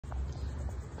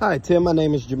Hi Tim, my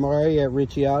name is Jamari at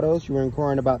Ritchie Autos. You were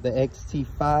inquiring about the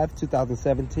XT5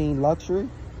 2017 Luxury.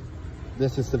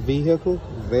 This is the vehicle,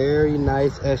 very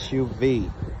nice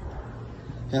SUV.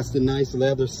 Has the nice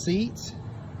leather seats.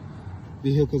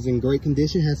 Vehicle's in great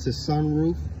condition, has the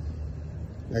sunroof,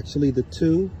 actually the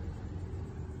two.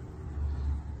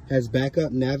 Has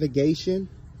backup navigation.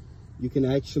 You can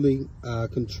actually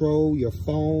control your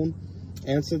phone,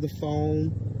 answer the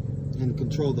phone, and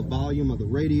control the volume of the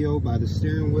radio by the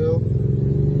steering wheel.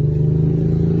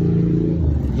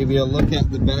 Give you a look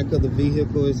at the back of the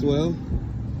vehicle as well.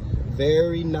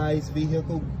 Very nice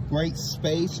vehicle, great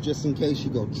space just in case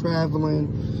you go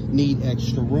traveling, need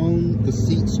extra room. The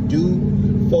seats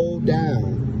do fold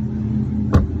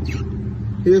down.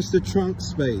 Here's the trunk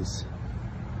space.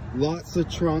 Lots of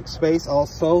trunk space.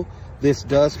 Also, this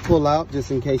does pull out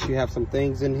just in case you have some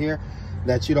things in here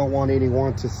that you don't want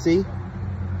anyone to see.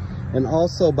 And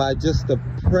also, by just the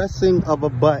pressing of a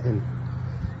button,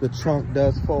 the trunk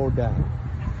does fold down.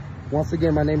 Once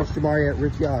again, my name is Jamari at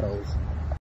Ritchie Autos.